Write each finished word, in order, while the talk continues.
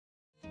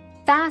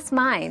Fast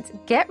minds,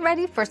 get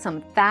ready for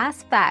some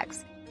fast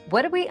facts.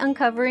 What are we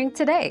uncovering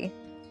today?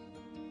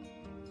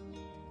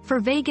 For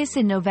Vegas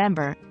in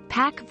November,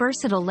 pack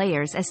versatile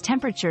layers as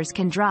temperatures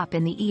can drop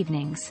in the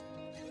evenings.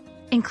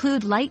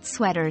 Include light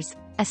sweaters,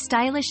 a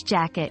stylish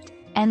jacket,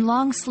 and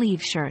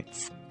long-sleeve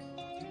shirts.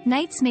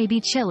 Nights may be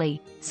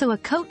chilly, so a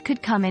coat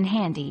could come in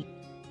handy.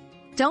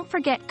 Don't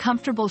forget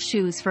comfortable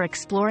shoes for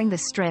exploring the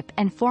Strip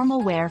and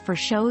formal wear for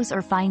shows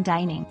or fine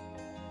dining.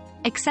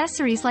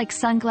 Accessories like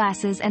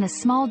sunglasses and a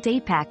small day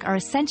pack are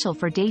essential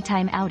for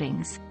daytime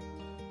outings.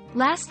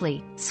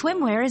 Lastly,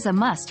 swimwear is a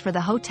must for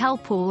the hotel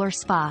pool or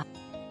spa.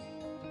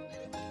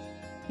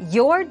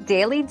 Your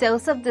daily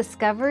dose of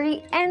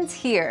discovery ends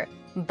here,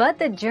 but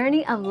the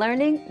journey of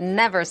learning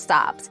never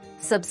stops.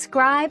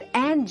 Subscribe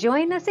and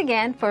join us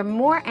again for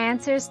more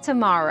answers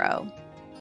tomorrow.